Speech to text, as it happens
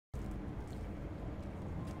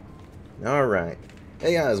Alright.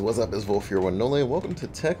 Hey guys, what's up? It's Volf here, one and only, and welcome to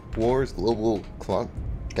Techwars Global Conflict.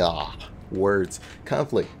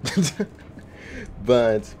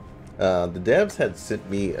 But the devs had sent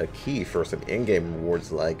me a key for some in-game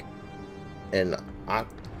rewards like in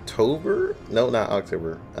October? No, not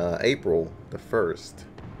October. April the 1st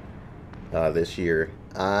this year.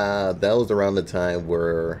 That was around the time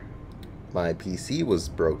where my PC was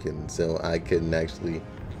broken, so I couldn't actually,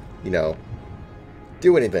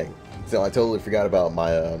 do anything. So I totally forgot about my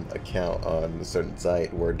account on a certain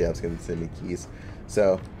site where devs can send me keys.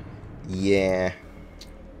 So, yeah.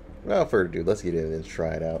 Without further ado, let's get in and try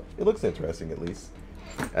it out. It looks interesting, at least.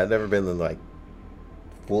 I've never been in, like,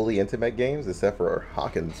 fully into mech games, except for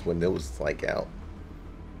Hawkins when it was, like, out.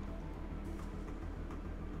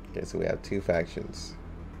 Okay, so we have two factions.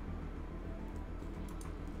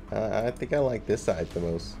 I think I like this side the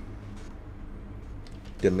most.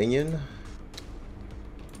 Dominion.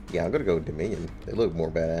 Yeah, I'm gonna go with Dominion. They look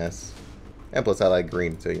more badass. And plus I like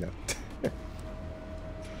green, so you know.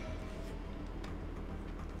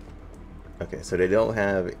 Okay, so they don't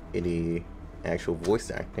have any actual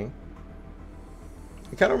voice acting.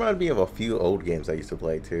 It kind of reminded me of a few old games I used to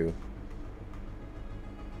play too.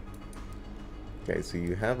 Okay, so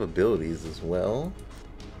you have abilities as well.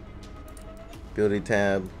 Ability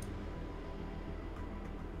tab.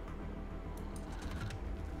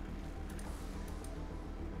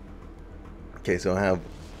 Okay, so I have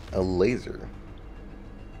a laser.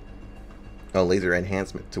 Oh, laser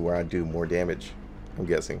enhancement to where I do more damage, I'm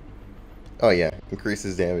guessing. Oh yeah,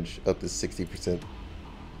 increases damage up to 60%.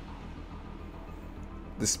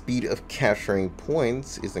 The speed of capturing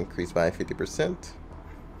points is increased by 50%.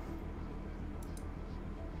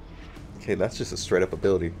 Okay, that's just a straight up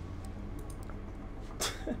ability.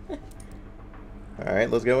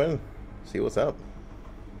 Alright, let's go in. See what's up.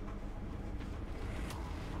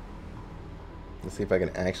 Let's see if I can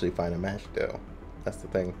actually find a match though. That's the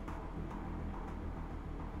thing.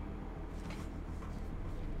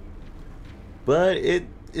 But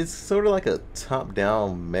it's sort of like a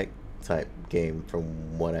top-down mech type game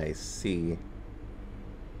from what I see.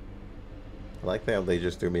 I like that they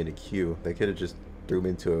just threw me in a queue. They could have just threw me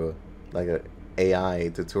into a AI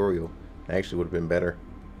tutorial. It actually would have been better.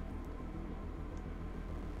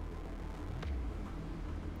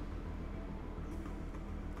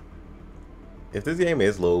 If this game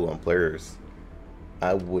is low on players,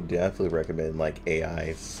 I would definitely recommend like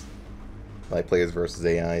AIs, like players versus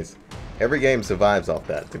AIs. Every game survives off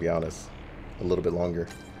that, to be honest. A little bit longer.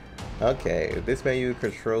 Okay, this menu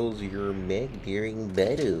controls your mech during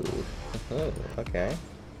battle. Oh, okay.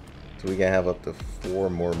 So we can have up to 4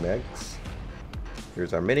 more mechs.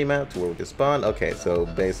 Here's our mini map to where we can spawn. Okay, so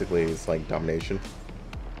basically it's like domination.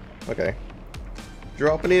 Okay.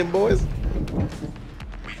 Dropping in, boys.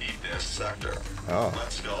 Sector. Oh.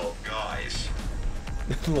 Let's go, guys.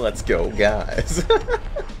 Let's go, guys.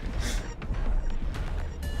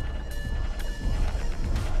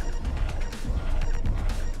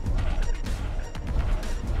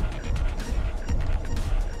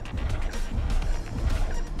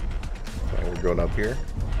 Okay, we're going up here.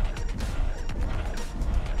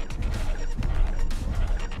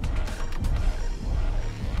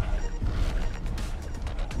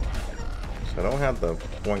 I don't have the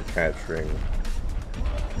point capturing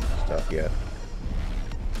stuff yet.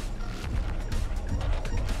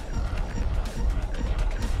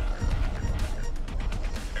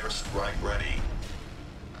 Airstrike ready.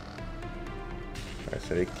 Alright,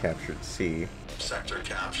 so they captured C. Sector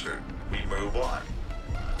captured. We move on.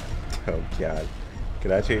 Oh god.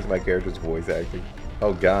 Can I change my character's voice acting?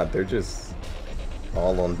 Oh god, they're just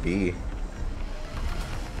all on B.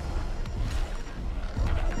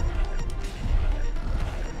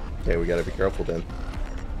 Okay, we gotta be careful then.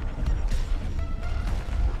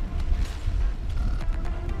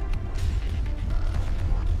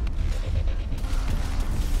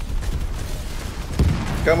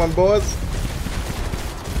 Come on, boys.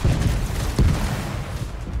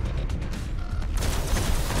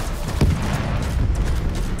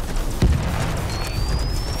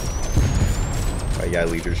 I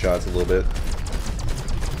gotta lead your shots a little bit.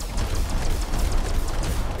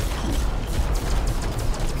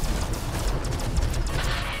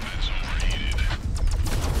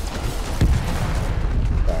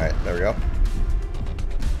 There we go.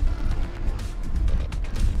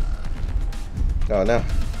 Oh no.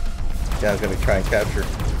 Yeah, I was gonna try and capture.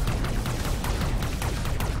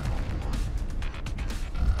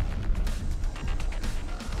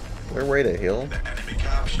 We're way to hill. The enemy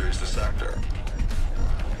captures the sector.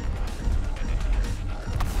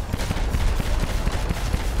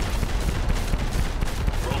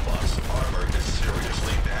 Robots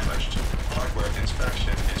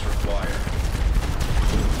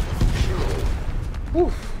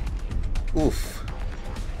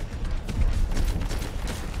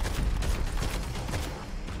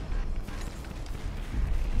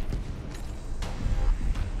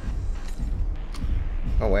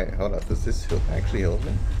Oh wait, hold up. Does this actually heal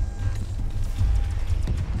me?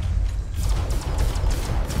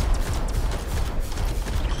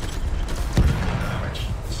 Damage.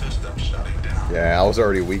 System shutting down. Yeah, I was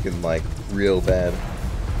already weakened like real bad.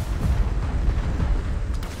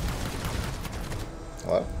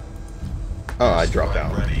 Hello? Oh, I dropped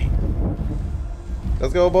out. Ready.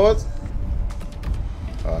 Let's go, boys.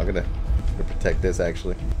 Oh, I'm gonna protect this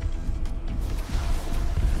actually.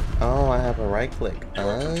 Oh, I have a right click.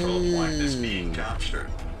 Your control point is being captured.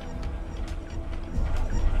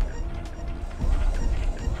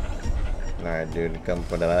 Alright, dude, come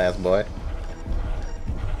for that ass, boy.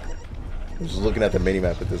 I'm just looking at the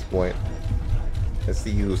minimap at this point. I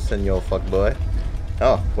see you, senor fuck boy.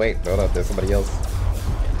 Oh, wait, hold up, there's somebody else.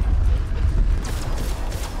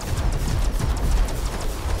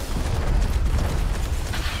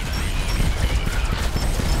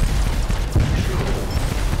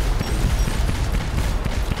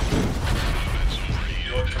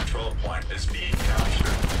 Your control point is being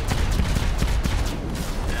captured.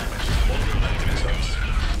 Damage to motor mechanisms.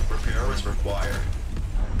 Repair is required.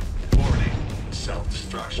 Warning.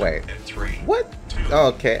 Self-destruction Wait. in 3. What? 2. Oh,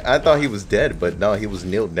 okay, I thought he was dead, but no, he was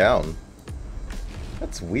kneeled down.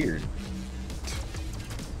 That's weird.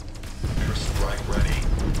 Air strike ready.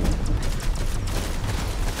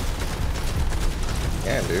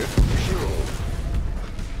 Yeah, dude.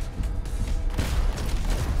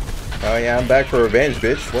 Oh yeah, I'm back for revenge,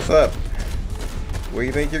 bitch. What's up? Where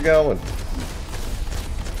you think you're going?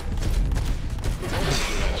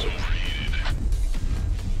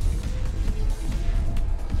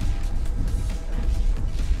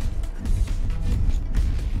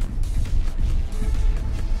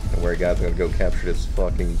 Don't worry, guys. I'm gonna go capture this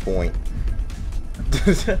fucking point.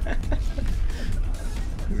 This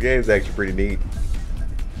game's actually pretty neat.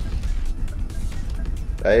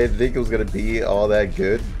 I didn't think it was gonna be all that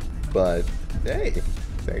good, but hey,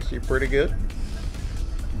 it's actually pretty good.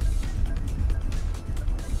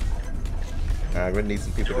 I'm gonna need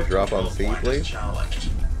some people to drop on C, please.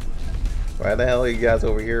 Why the hell are you guys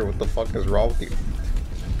over here? What the fuck is wrong with you?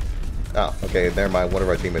 Oh, okay, never mind. One of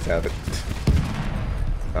our teammates have it.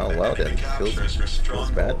 Oh well then,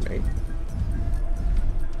 feels bad, mate.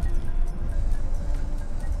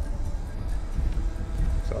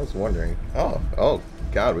 So I was wondering. Oh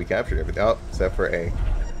god, we captured everything. Oh, except for A.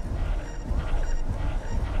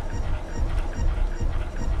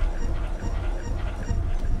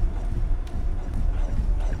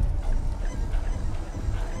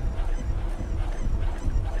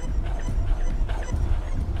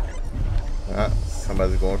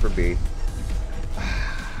 Somebody's going for B.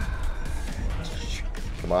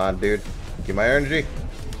 Come on, dude. Get my energy.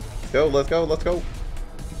 Let's go, let's go, let's go.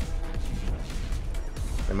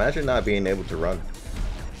 Imagine not being able to run.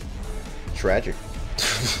 Tragic.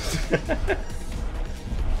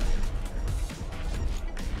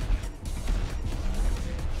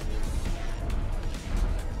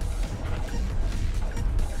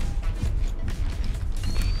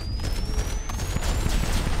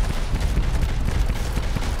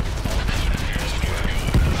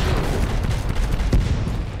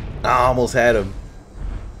 I almost had him.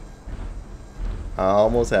 I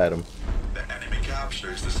almost had him. The enemy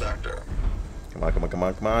captures the sector. Come on, come on, come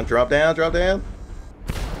on, come on. Drop down, drop down.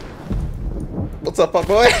 What's up, fuck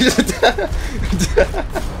boy?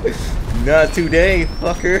 Not today,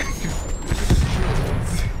 fucker.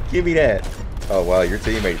 Give me that. Oh, wow, your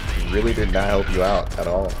teammate really did not help you out at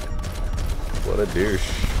all. What a douche.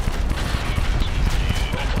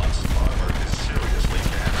 Robot's armor is seriously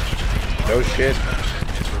damaged. No shit. Intervention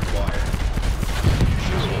is required.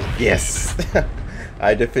 Yes.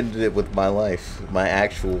 I defended it with my life. My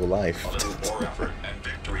actual life. A little more effort and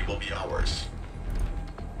victory will be ours.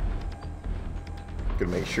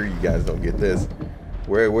 Gonna make sure you guys don't get this.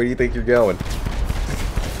 Where do you think you're going?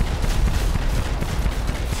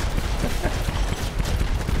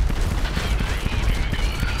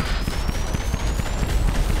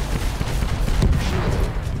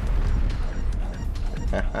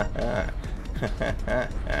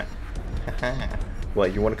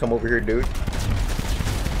 What, you want to come over here, dude?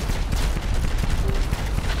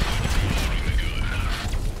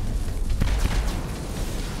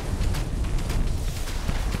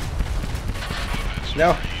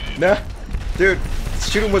 No, no, dude,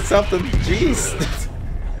 shoot him with something. Jeez,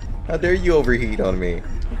 how dare you overheat on me?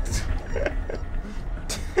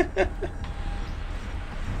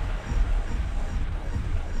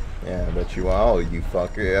 Yeah, but you all, you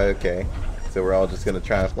fucker. Okay, so we're all just gonna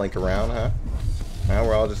try to flank around, huh? Huh?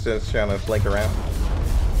 We're all just trying to flank around.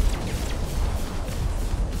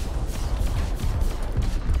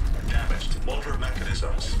 Damaged motor mechanism.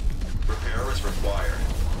 systems. Repair is required.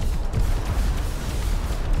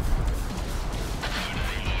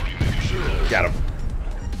 Got him.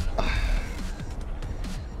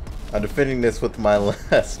 I'm defending this with my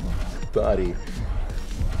last body.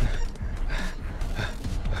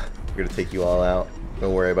 We're gonna take you all out.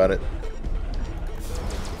 Don't worry about it.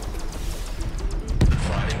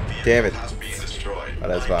 Damn it. Oh,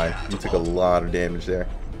 that's fine. You took a lot of damage there.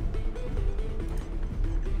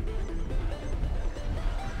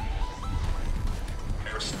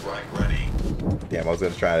 Airstrike ready. Damn, I was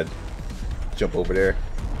gonna try to jump over there.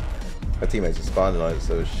 My teammates responded on it,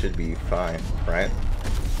 so it should be fine, right?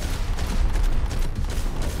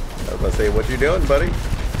 I was gonna say, what you doing, buddy?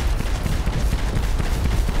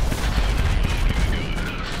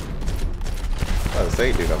 I was gonna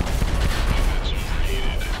say, dude,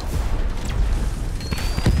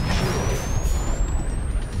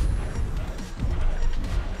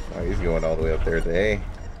 oh, he's going all the way up there today.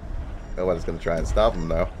 Nobody's gonna try and stop him,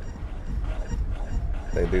 though.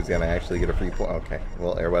 That dude's gonna actually get a free point. Okay,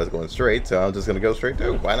 well, everybody's going straight, so I'm just gonna go straight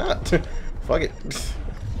too. Why not? Fuck it.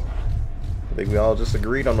 I think we all just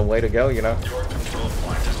agreed on the way to go, you know? Your control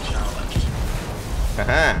point is challenged.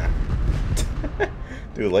 Haha!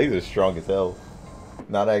 Dude, laser's strong as hell.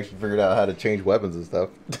 Not actually figured out how to change weapons and stuff.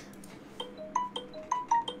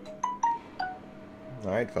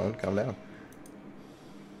 Alright, phone, calm down.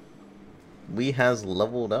 Lee has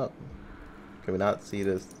leveled up. Can we not see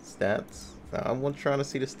the stats? I'm trying to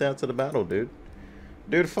see the stats of the battle, dude.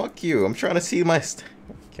 Dude, fuck you. I'm trying to see my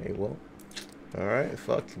okay, well. Alright,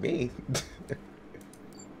 fuck me.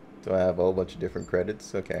 Do I have a whole bunch of different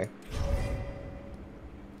credits? Okay.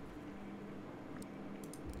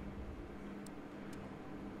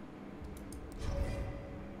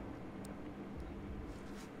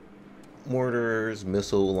 Mortars,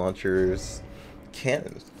 missile launchers,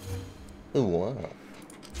 cannons. Oh, wow.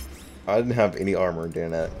 I didn't have any armor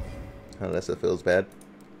during that. Unless it feels bad.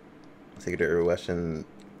 Secondary weapon,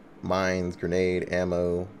 mines, grenade,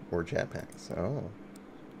 ammo, or jetpacks. Oh.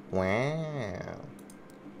 Wow.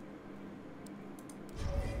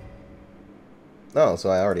 Oh,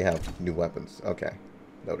 so I already have new weapons. Okay.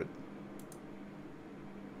 Noted.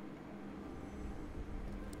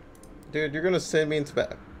 Dude, you're gonna send me into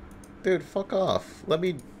back. Dude, fuck off. Let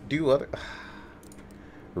me do other...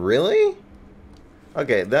 Really?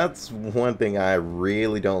 Okay, that's one thing I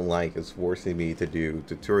really don't like, is forcing me to do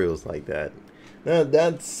tutorials like that.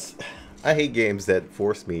 That's... I hate games that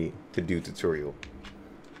force me to do tutorial.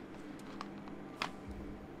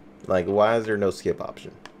 Like, why is there no skip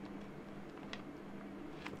option?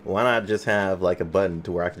 Why not just have, like, a button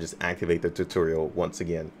to where I can just activate the tutorial once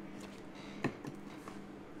again?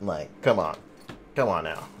 Like, come on. Come on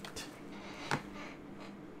now.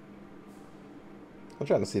 I'm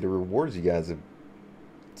trying to see the rewards you guys have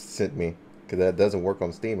sent me, because that doesn't work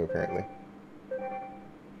on Steam apparently.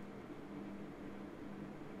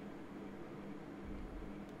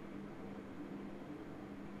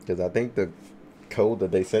 Because I think the code that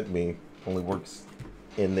they sent me only works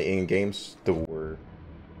in the in-game store.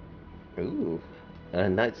 Ooh, a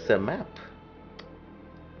nice map.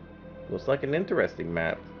 Looks like an interesting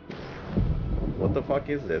map. What the fuck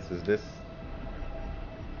is this? Is this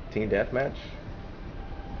Team Deathmatch?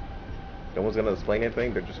 No one's gonna explain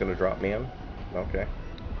anything, they're just gonna drop me in? Okay.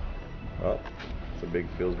 Well, it's a big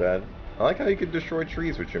feels bad. I like how you can destroy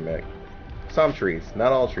trees with your mech. Some trees,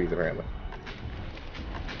 not all trees apparently.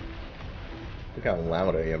 Look how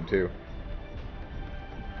loud I am too.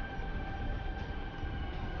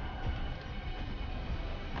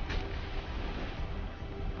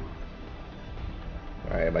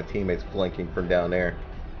 Alright, my teammate's flanking from down there.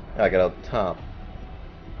 I got up top.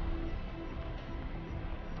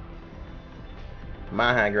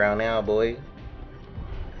 My high ground now, boy.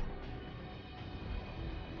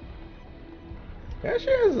 Yeah, she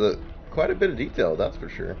has quite a bit of detail, that's for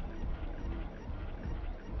sure.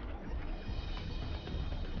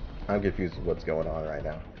 I'm confused with what's going on right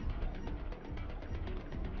now.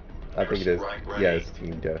 I think it is. Yeah, it's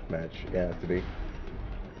Team Deathmatch. Yeah, it has to be.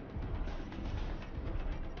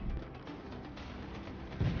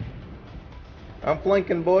 I'm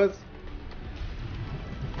flanking, boys.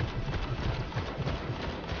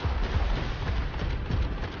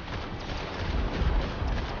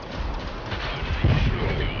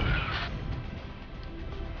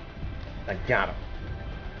 I got him.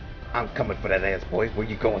 I'm coming for that ass, boy. Where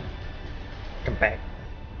you going? Come back.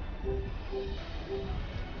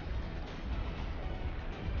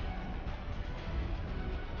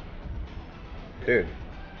 Dude,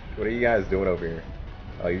 what are you guys doing over here?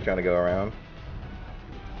 Oh, you trying to go around?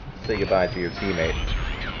 Say goodbye to your teammate.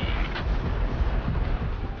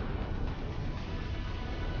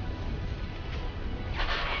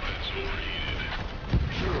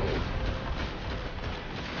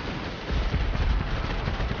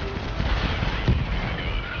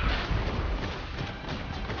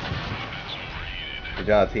 Good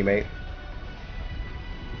job, teammate.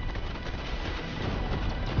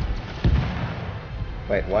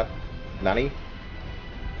 Wait, what? Nani? Is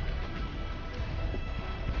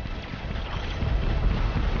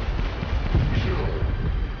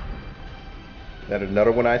that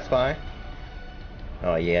another one I spy?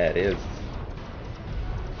 Oh yeah, it is.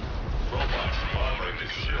 Robot's armor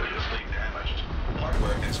is seriously damaged.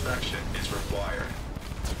 Hardware inspection is required.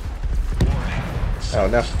 Warning. Oh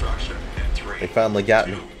no. Self-destruction in 3, They finally got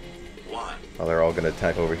me. 2, 1. Oh, they're all gonna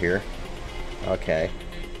attack over here. Okay.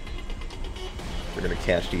 They're gonna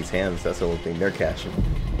catch these hands. That's the only thing they're catching.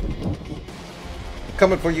 I'm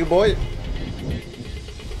coming for you, boy.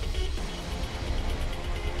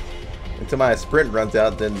 Until my sprint runs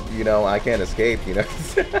out, then, you know, I can't escape, you know.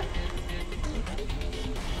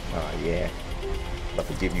 Oh, yeah. About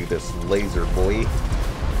to give you this laser, boy.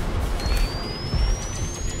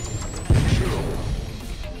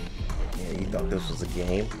 Yeah, you thought this was a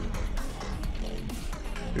game?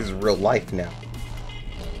 This is real life now.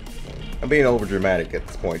 I'm being over dramatic at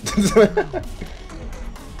this point.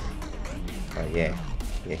 Oh, yeah.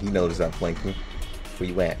 Yeah, he noticed I'm flanking. Where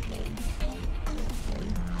you at?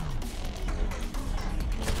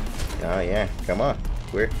 Oh yeah, come on.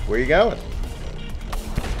 Where you going?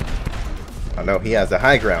 Oh no, he has the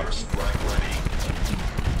high ground.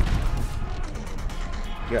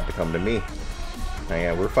 You have to come to me. Oh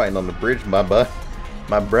yeah, we're fighting on the bridge, my bruh.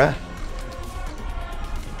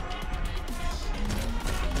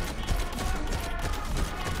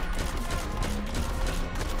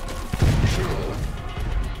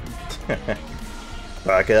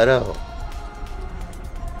 Fuck it up.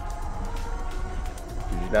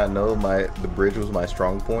 Did you not know the bridge was my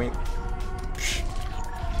strong point?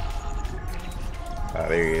 Ah,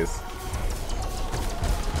 there he is.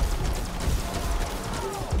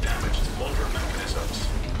 Damaged motor mechanisms.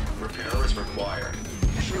 Repair is required.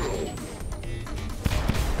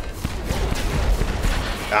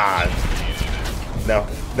 Ah,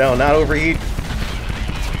 no, not overheat.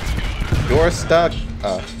 You're stuck.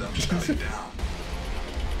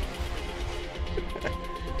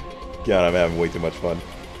 God, I'm having way too much fun.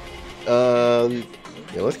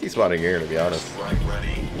 Yeah, let's keep spotting here, to be honest.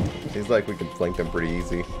 Seems like we can flank them pretty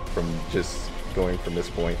easy from just going from this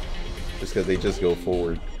point. Just because they just go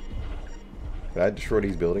forward. Can I destroy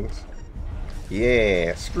these buildings?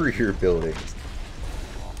 Yeah, screw your buildings.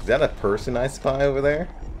 Is that a person I spy over there?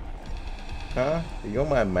 Huh? Are you on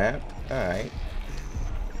my map? Alright.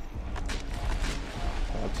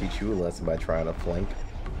 I'll teach you a lesson by trying to flank.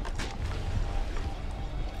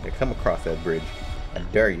 Yeah, come across that bridge. I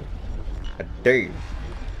dare you. I dare you.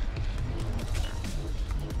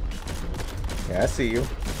 Yeah, I see you.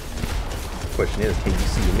 The question is, can you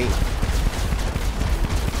see me?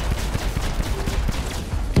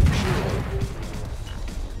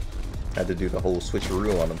 Had to do the whole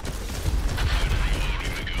switcheroo on him.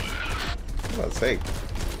 Let's see.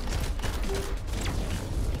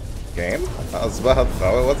 Game? I was about to,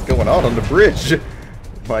 oh, what's going on the bridge?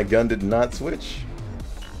 My gun did not switch.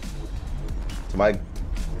 So I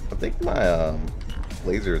think my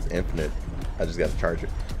laser is infinite. I just gotta charge it.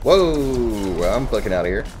 Whoa! Well, I'm fucking out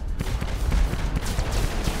of here.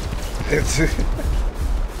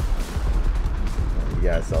 You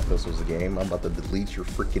guys thought this was a game? I'm about to delete your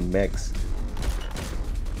freaking mechs.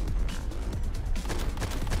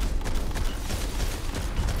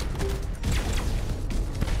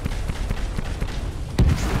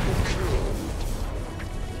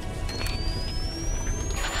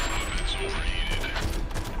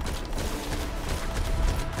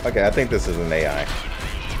 Okay, I think this is an AI.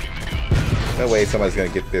 No way somebody's gonna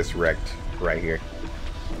get this wrecked right here.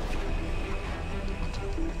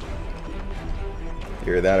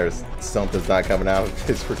 Either that or something's not coming out of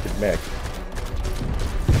his freaking mech.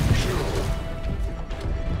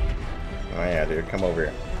 Oh yeah, dude, come over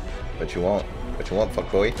here. But you won't. But you won't,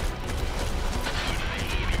 fuckboy.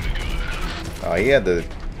 Oh, he had the...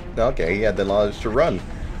 Okay, he had the knowledge to run.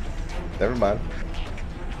 Never mind.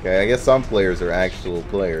 Okay, I guess some players are actual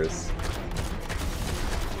players.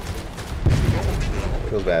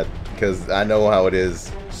 Feels bad, because I know how it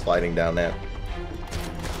is sliding down that.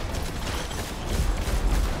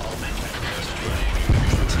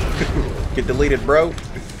 Get deleted, bro.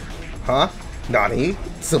 Huh? Nani?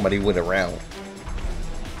 Somebody went around.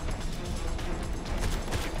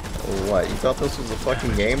 What? You thought this was a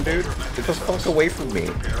fucking game, dude? Get the fuck away from me.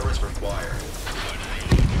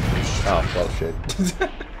 Oh, well, shit.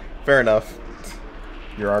 Fair enough.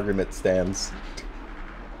 Your argument stands.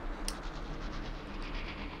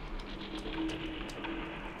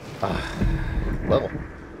 Well.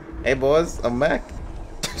 Hey, boys. I'm back.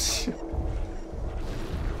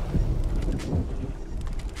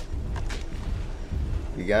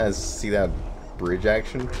 You guys see that bridge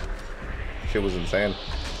action? Shit was insane.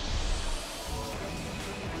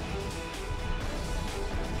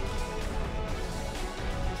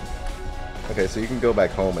 Okay, so you can go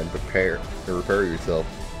back home and repair yourself.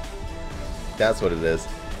 That's what it is.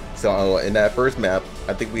 So in that first map,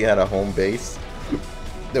 I think we had a home base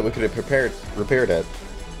that we could have repaired at.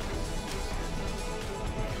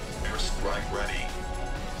 Airstrike ready.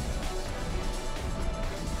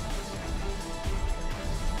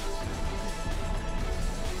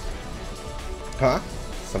 Huh?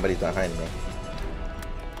 Somebody's behind me.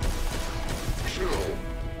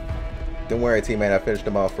 Don't worry, teammate. I finished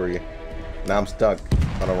them off for you. Now I'm stuck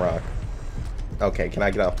on a rock. Okay, can I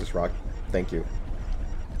get off this rock? Thank you.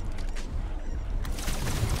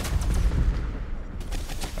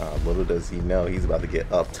 Little does he know he's about to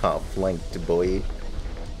get up top flanked, boy.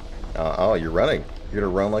 Oh, you're running. You're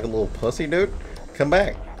gonna run like a little pussy, dude? Come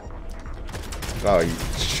back. Oh, you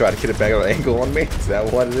try to get a better angle on me? Is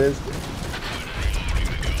that what it is?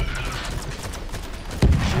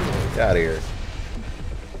 Get out of here.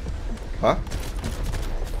 Huh?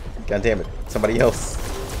 God damn it. Somebody else.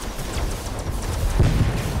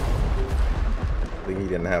 I think he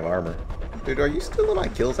didn't have armor. Dude, are you stealing my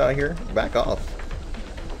kills out here? Back off.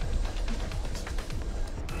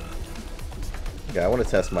 Yeah, I want to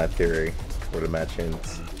test my theory where the match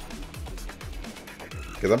ends.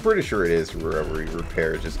 Because I'm pretty sure it is wherever we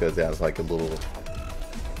repair it, just because it has like a little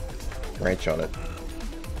wrench on it.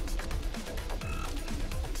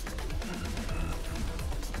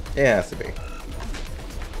 It has to be.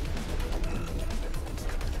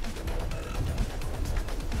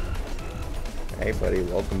 Hey buddy,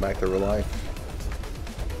 welcome back to real life.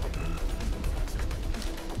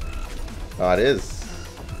 Oh, it is.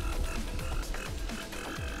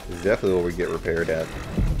 It's definitely where we get repaired at.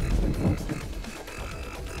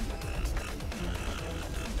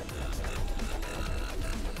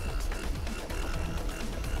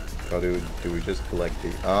 Oh, do we just collect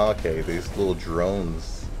the... Oh, okay, these little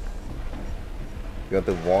drones. You have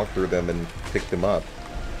to walk through them and pick them up.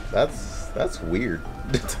 That's weird.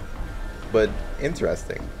 But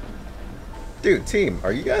interesting. Dude, team,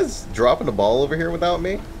 are you guys dropping the ball over here without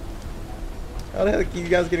me? How the heck are you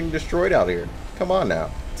guys getting destroyed out here? Come on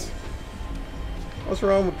now. What's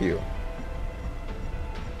wrong with you?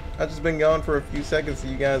 I've just been gone for a few seconds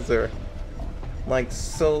and you guys are like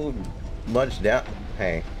so much down.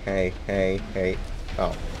 Hey.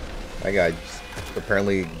 Oh, my guy just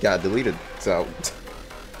apparently got deleted, so.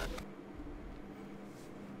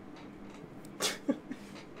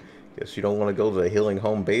 Guess you don't want to go to the healing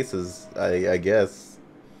home bases, I guess.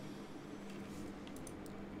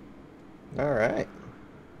 Alright.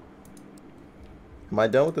 Am I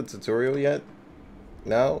done with the tutorial yet?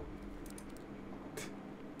 No?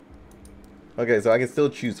 Okay, so I can still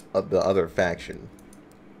choose the other faction.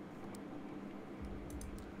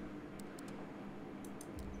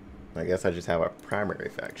 I guess I just have a primary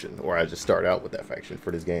faction, or I just start out with that faction for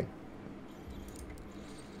this game.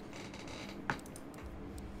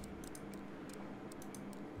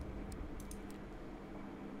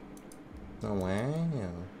 Oh, wow.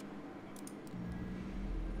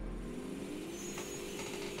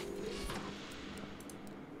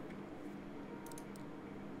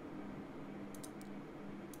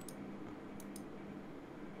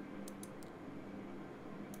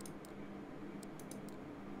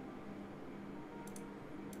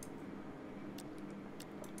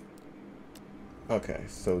 Okay,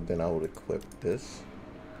 so then I would equip this.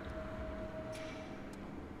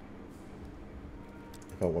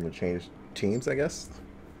 If I want to change teams, I guess.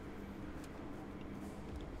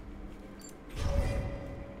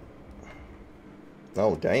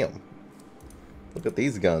 Oh, damn. Look at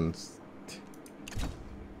these guns.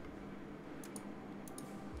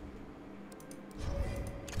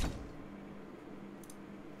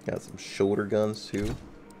 Got some shoulder guns, too.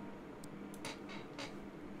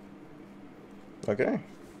 Okay.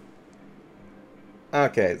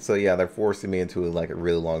 Okay, so yeah, they're forcing me into like a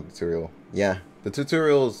really long tutorial. Yeah, the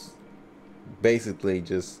tutorial's basically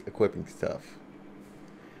just equipping stuff.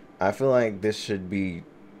 I feel like this should be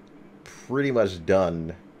pretty much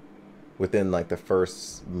done within like the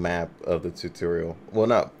first map of the tutorial. Well,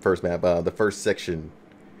 not first map, the first section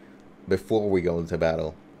before we go into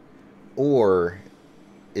battle. Or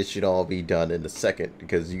it should all be done in the second,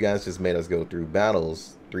 because you guys just made us go through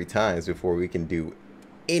battles 3 times before we can do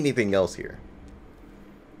anything else here.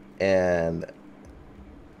 And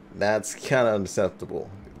that's kind of unacceptable.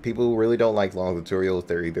 People really don't like long tutorials.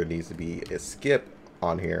 There either needs to be a skip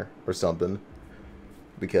on here or something,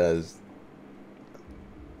 because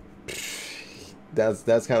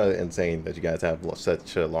that's kind of insane that you guys have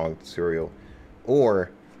such a long tutorial.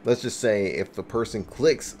 Or let's just say if a person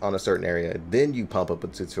clicks on a certain area, then you pump up a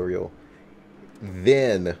tutorial,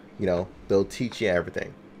 then you know they'll teach you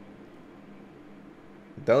everything.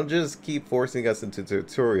 Don't just keep forcing us into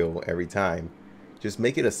tutorial every time. Just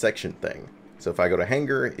make it a section thing. So if I go to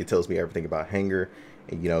hangar, it tells me everything about hangar,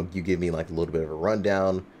 and you know, you give me like a little bit of a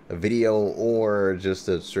rundown, a video, or just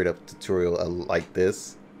a straight up tutorial like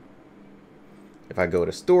this. If I go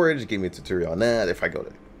to storage, give me a tutorial on that. If I go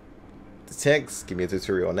to text, give me a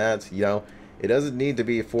tutorial on that. You know, it doesn't need to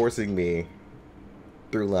be forcing me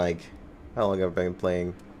through like, how long have I been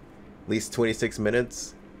playing? At least 26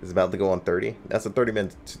 minutes. It's about to go on 30. That's a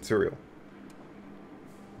 30-minute tutorial.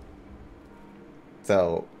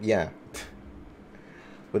 So, yeah.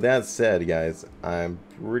 With that said, guys, I'm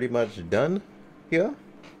pretty much done here.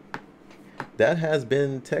 That has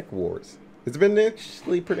been Techwars. It's been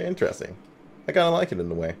actually pretty interesting. I kind of like it in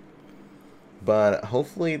a way. But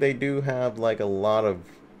hopefully they do have like a lot of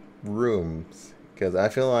rooms. Because I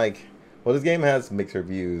feel like, well, this game has mixed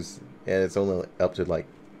reviews. And it's only up to like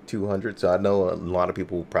 200. So I know a lot of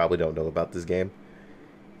people probably don't know about this game.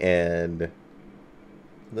 And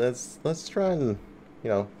let's try and, you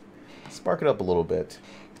know, spark it up a little bit.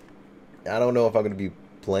 I don't know if I'm going to be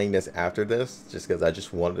playing this after this, just because I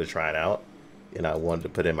just wanted to try it out, and I wanted to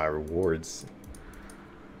put in my rewards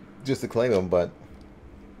just to claim them, but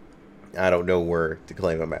I don't know where to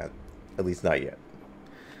claim them at least not yet.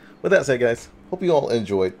 With that said, guys, hope you all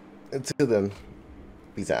enjoyed. Until then,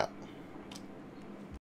 peace out.